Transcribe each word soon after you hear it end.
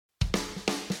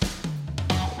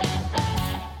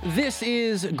This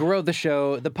is Grow the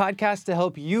Show, the podcast to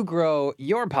help you grow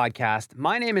your podcast.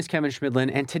 My name is Kevin Schmidlin,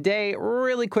 and today,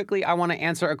 really quickly, I want to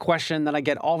answer a question that I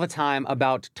get all the time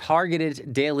about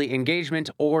targeted daily engagement,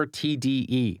 or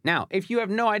TDE. Now, if you have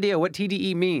no idea what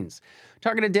TDE means,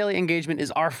 targeted daily engagement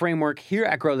is our framework here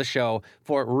at Grow the Show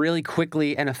for really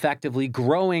quickly and effectively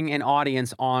growing an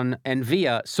audience on and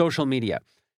via social media.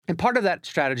 And part of that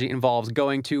strategy involves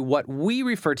going to what we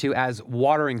refer to as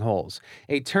watering holes,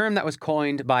 a term that was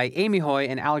coined by Amy Hoy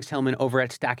and Alex Hillman over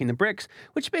at Stacking the Bricks,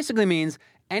 which basically means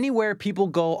anywhere people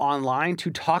go online to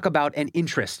talk about an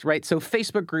interest, right? So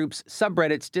Facebook groups,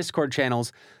 subreddits, Discord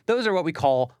channels, those are what we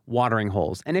call watering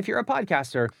holes. And if you're a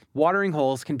podcaster, watering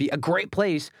holes can be a great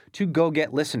place to go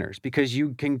get listeners because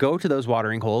you can go to those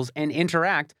watering holes and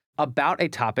interact about a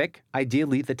topic,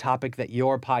 ideally the topic that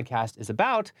your podcast is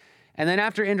about. And then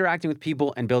after interacting with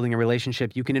people and building a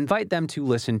relationship, you can invite them to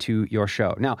listen to your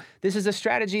show. Now, this is a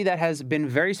strategy that has been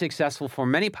very successful for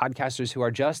many podcasters who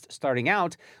are just starting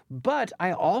out, but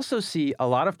I also see a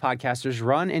lot of podcasters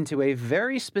run into a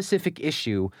very specific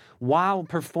issue while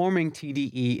performing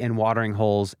TDE and watering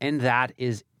holes, and that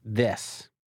is this.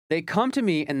 They come to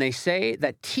me and they say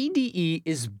that TDE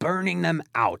is burning them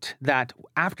out, that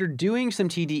after doing some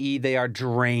TDE, they are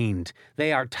drained,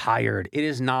 they are tired, it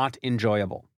is not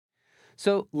enjoyable.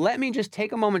 So let me just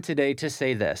take a moment today to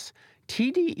say this.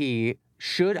 TDE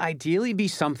should ideally be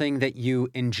something that you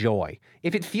enjoy.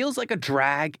 If it feels like a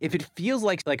drag, if it feels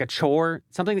like a chore,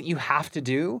 something that you have to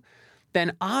do,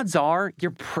 then odds are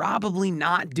you're probably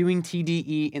not doing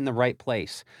TDE in the right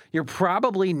place. You're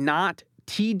probably not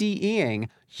TDEing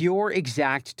your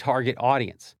exact target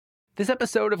audience. This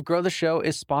episode of Grow the Show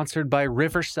is sponsored by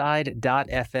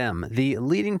Riverside.fm, the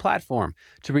leading platform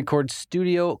to record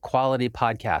studio quality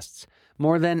podcasts.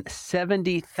 More than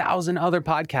 70,000 other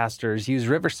podcasters use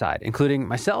Riverside, including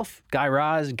myself, Guy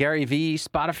Raz, Gary Vee,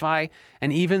 Spotify,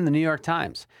 and even the New York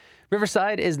Times.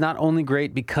 Riverside is not only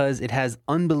great because it has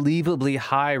unbelievably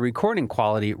high recording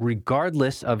quality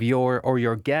regardless of your or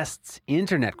your guest's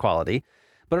internet quality,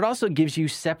 but it also gives you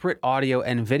separate audio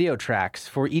and video tracks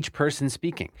for each person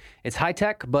speaking. It's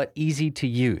high-tech, but easy to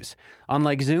use.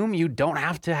 Unlike Zoom, you don't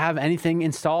have to have anything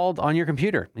installed on your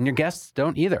computer, and your guests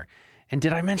don't either. And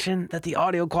did I mention that the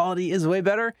audio quality is way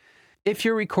better? If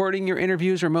you're recording your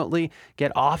interviews remotely,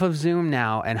 get off of Zoom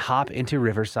now and hop into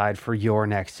Riverside for your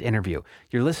next interview.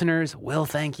 Your listeners will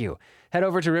thank you. Head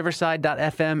over to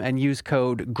riverside.fm and use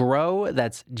code GROW,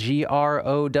 that's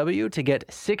GROW, to get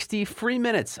 60 free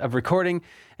minutes of recording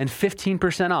and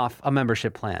 15% off a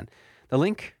membership plan. The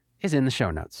link is in the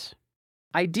show notes.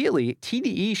 Ideally,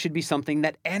 TDE should be something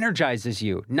that energizes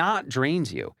you, not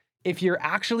drains you. If you're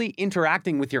actually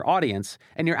interacting with your audience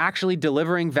and you're actually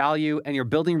delivering value and you're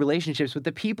building relationships with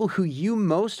the people who you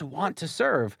most want to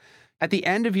serve, at the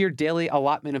end of your daily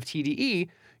allotment of TDE,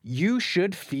 you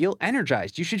should feel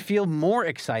energized. You should feel more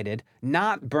excited,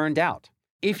 not burned out.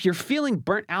 If you're feeling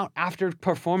burnt out after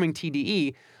performing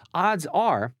TDE, odds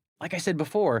are, like I said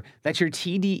before, that you're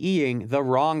TDEing the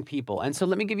wrong people. And so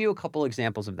let me give you a couple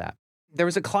examples of that. There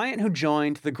was a client who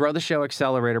joined the Grow the Show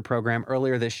Accelerator program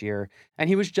earlier this year, and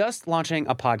he was just launching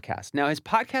a podcast. Now, his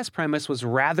podcast premise was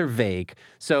rather vague,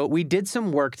 so we did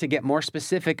some work to get more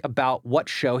specific about what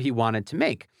show he wanted to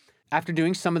make. After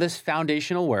doing some of this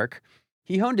foundational work,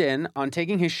 he honed in on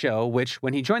taking his show, which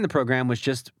when he joined the program was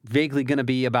just vaguely going to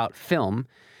be about film.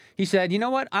 He said, you know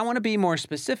what, I want to be more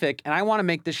specific, and I want to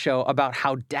make this show about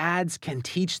how dads can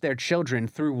teach their children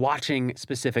through watching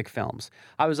specific films.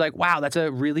 I was like, wow, that's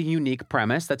a really unique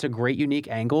premise. That's a great, unique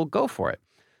angle. Go for it.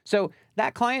 So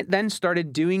that client then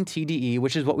started doing TDE,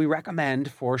 which is what we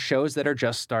recommend for shows that are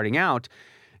just starting out.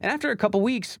 And after a couple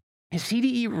weeks, his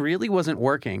TDE really wasn't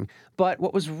working. But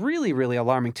what was really, really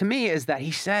alarming to me is that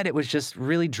he said it was just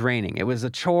really draining. It was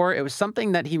a chore. It was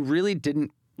something that he really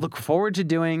didn't look forward to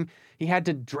doing. He had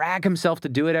to drag himself to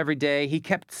do it every day. He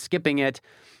kept skipping it.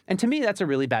 And to me, that's a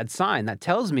really bad sign. That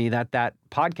tells me that that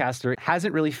podcaster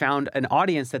hasn't really found an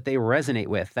audience that they resonate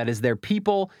with, that is their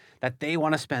people that they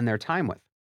want to spend their time with.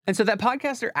 And so that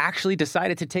podcaster actually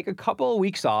decided to take a couple of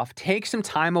weeks off, take some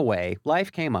time away.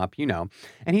 Life came up,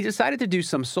 and he decided to do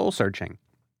some soul searching.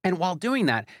 And while doing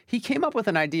that, he came up with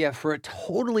an idea for a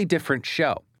totally different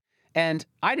show. And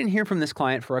I didn't hear from this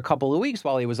client for a couple of weeks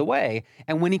while he was away.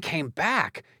 And when he came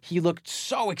back, he looked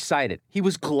so excited. He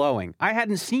was glowing. I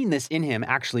hadn't seen this in him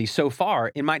actually so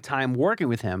far in my time working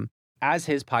with him as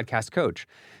his podcast coach.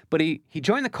 But he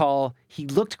joined the call. He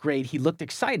looked great. He looked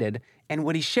excited. And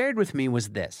what he shared with me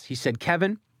was this. He said,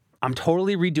 Kevin, I'm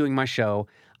totally redoing my show.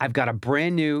 I've got a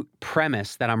brand new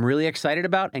premise that I'm really excited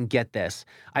about, and get this.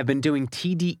 I've been doing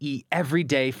TDE every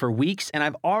day for weeks, and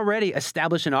I've already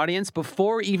established an audience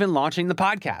before even launching the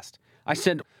podcast. I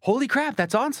said, holy crap,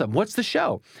 that's awesome. What's the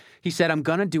show? He said, I'm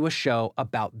going to do a show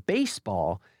about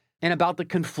baseball and about the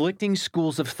conflicting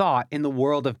schools of thought in the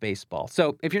world of baseball.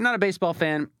 So if you're not a baseball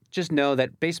fan, just know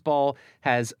that baseball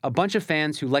has a bunch of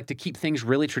fans who like to keep things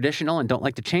really traditional and don't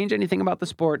like to change anything about the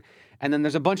sport. And then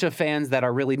there's a bunch of fans that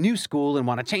are really new school and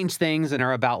want to change things and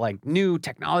are about like new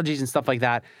technologies and stuff like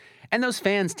that. And those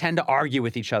fans tend to argue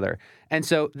with each other. And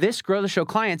so this Grow the Show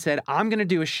client said, I'm going to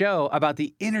do a show about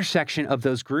the intersection of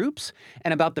those groups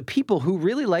and about the people who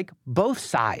really like both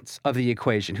sides of the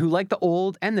equation, who like the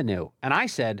old and the new. And I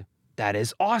said, that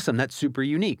is awesome. That's super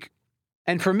unique.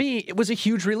 And for me, it was a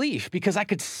huge relief because I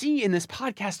could see in this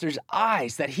podcaster's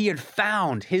eyes that he had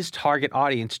found his target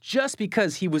audience just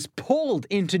because he was pulled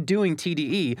into doing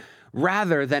TDE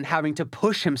rather than having to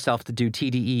push himself to do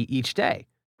TDE each day.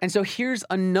 And so here's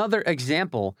another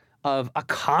example of a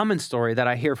common story that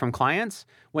I hear from clients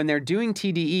when they're doing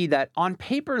TDE that on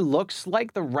paper looks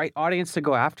like the right audience to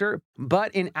go after,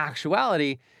 but in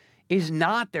actuality is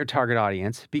not their target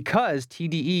audience because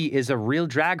TDE is a real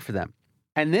drag for them.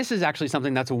 And this is actually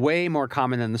something that's way more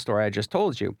common than the story I just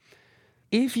told you.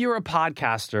 If you're a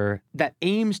podcaster that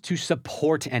aims to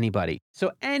support anybody,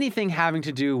 so anything having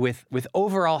to do with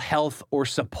overall health or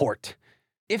support,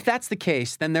 if that's the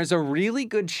case, then there's a really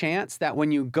good chance that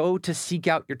when you go to seek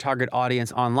out your target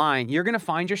audience online, you're going to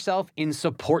find yourself in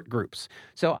support groups.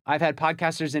 So I've had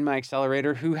podcasters in my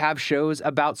accelerator who have shows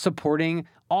about supporting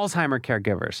Alzheimer's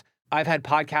caregivers. I've had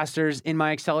podcasters in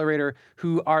my accelerator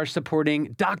who are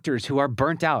supporting doctors who are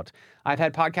burnt out. I've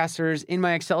had podcasters in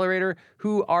my accelerator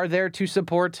who are there to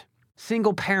support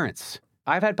single parents.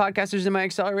 I've had podcasters in my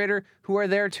accelerator who are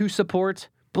there to support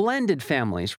blended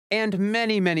families and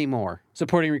many, many more.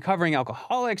 Supporting recovering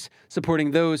alcoholics,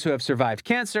 supporting those who have survived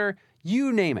cancer,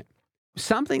 you name it.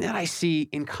 Something that I see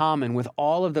in common with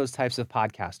all of those types of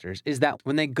podcasters is that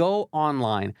when they go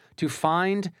online to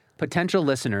find potential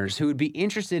listeners who would be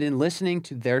interested in listening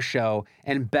to their show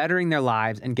and bettering their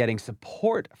lives and getting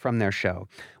support from their show,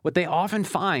 what they often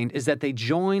find is that they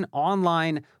join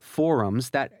online forums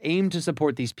that aim to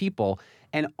support these people,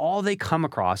 and all they come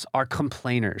across are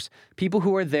complainers, people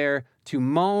who are there to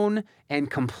moan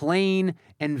and complain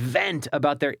and vent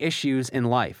about their issues in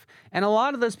life. And a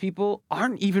lot of those people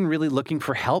aren't even really looking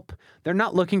for help. They're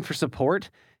not looking for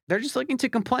support. They're just looking to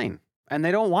complain, and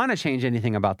they don't want to change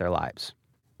anything about their lives.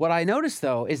 What I noticed,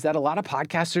 though, is that a lot of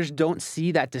podcasters don't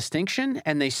see that distinction,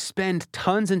 and they spend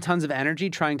tons and tons of energy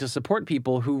trying to support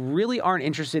people who really aren't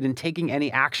interested in taking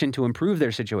any action to improve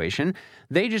their situation.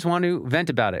 They just want to vent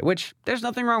about it, which there's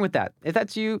nothing wrong with that. If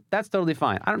that's you, that's totally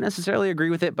fine. I don't necessarily agree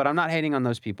with it, but I'm not hating on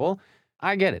those people.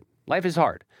 I get it. Life is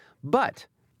hard. But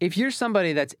if you're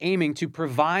somebody that's aiming to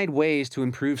provide ways to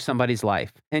improve somebody's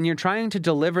life, and you're trying to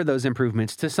deliver those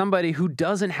improvements to somebody who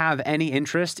doesn't have any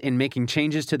interest in making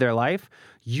changes to their life,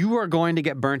 you are going to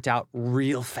get burnt out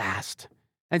real fast.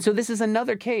 And so this is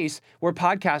another case where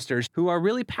podcasters who are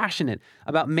really passionate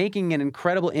about making an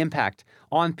incredible impact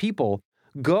on people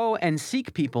go and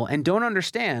seek people and don't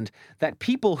understand that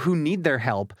people who need their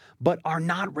help but are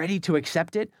not ready to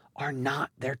accept it are not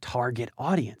their target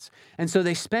audience. And so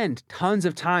they spend tons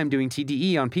of time doing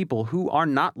TDE on people who are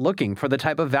not looking for the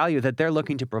type of value that they're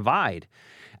looking to provide.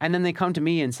 And then they come to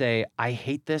me and say, I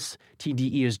hate this.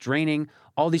 TDE is draining.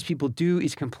 All these people do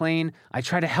is complain. I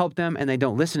try to help them and they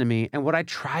don't listen to me. And what I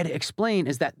try to explain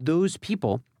is that those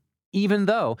people, even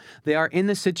though they are in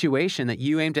the situation that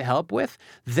you aim to help with,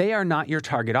 they are not your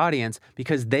target audience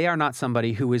because they are not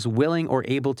somebody who is willing or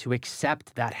able to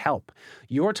accept that help.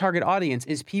 Your target audience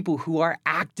is people who are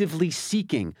actively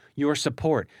seeking your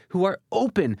support, who are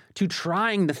open to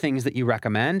trying the things that you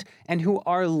recommend, and who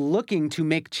are looking to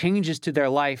make changes to their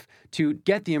life to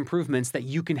get the improvements that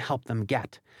you can help them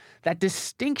get. That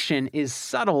distinction is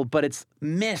subtle, but it's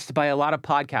missed by a lot of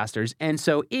podcasters. And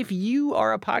so if you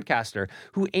are a podcaster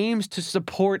who aims to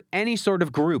support any sort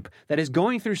of group that is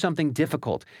going through something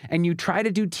difficult, and you try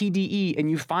to do TDE and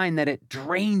you find that it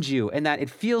drains you and that it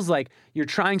feels like you're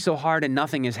trying so hard and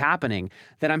nothing is happening,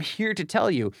 then I'm here to tell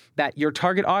you that your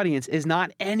target audience is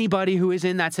not anybody who is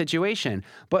in that situation,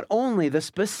 but only the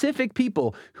specific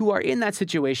people who are in that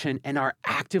situation and are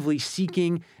actively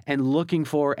seeking and looking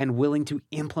for and willing to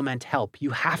implement help.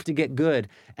 You have to get good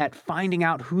at finding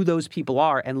out who those people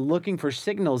are and looking for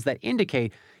signals that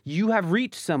indicate you have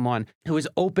reached someone who is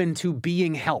open to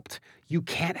being helped. You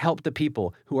can't help the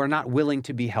people who are not willing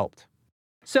to be helped.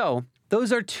 So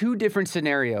those are two different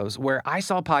scenarios where I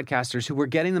saw podcasters who were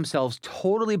getting themselves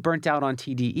totally burnt out on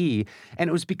TDE. And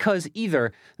it was because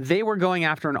either they were going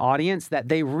after an audience that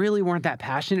they really weren't that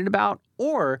passionate about,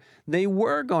 or they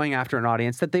were going after an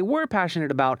audience that they were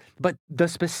passionate about, but the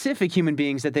specific human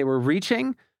beings that they were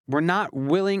reaching were not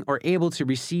willing or able to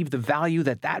receive the value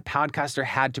that that podcaster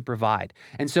had to provide.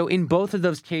 And so in both of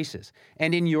those cases,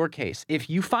 and in your case, if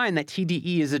you find that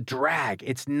TDE is a drag,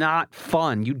 it's not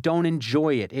fun, you don't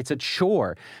enjoy it, it's a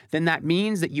chore, then that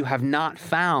means that you have not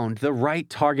found the right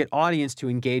target audience to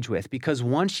engage with. Because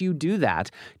once you do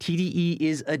that, TDE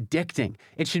is addicting.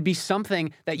 It should be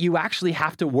something that you actually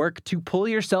have to work to pull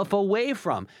yourself away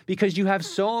from, because you have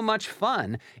so much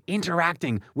fun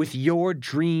interacting with your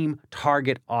dream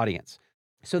target audience.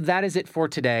 So that is it for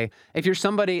today. If you're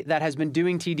somebody that has been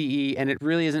doing TDE and it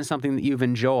really isn't something that you've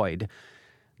enjoyed,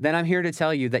 then I'm here to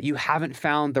tell you that you haven't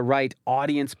found the right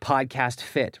audience podcast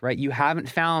fit, right? You haven't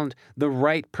found the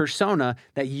right persona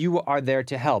that you are there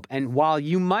to help. And while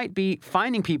you might be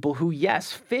finding people who,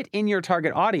 yes, fit in your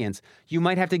target audience, you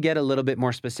might have to get a little bit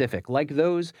more specific, like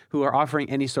those who are offering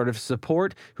any sort of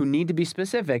support who need to be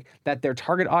specific that their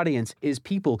target audience is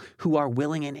people who are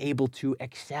willing and able to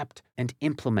accept and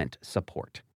implement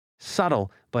support.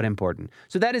 Subtle, but important.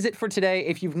 So that is it for today.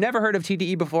 If you've never heard of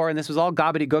TDE before and this was all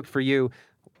gobbledygook for you,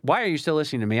 why are you still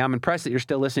listening to me? I'm impressed that you're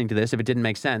still listening to this if it didn't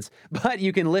make sense. But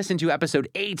you can listen to episode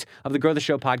 8 of the Grow the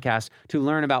Show podcast to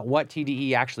learn about what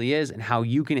TDE actually is and how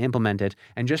you can implement it.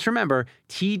 And just remember,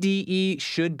 TDE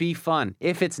should be fun.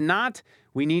 If it's not,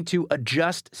 we need to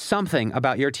adjust something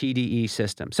about your TDE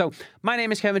system. So my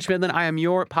name is Kevin Schmidlin. I am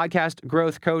your podcast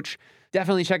growth coach.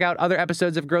 Definitely check out other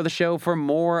episodes of Grow the Show for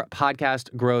more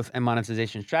podcast growth and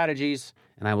monetization strategies.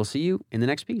 And I will see you in the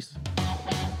next piece.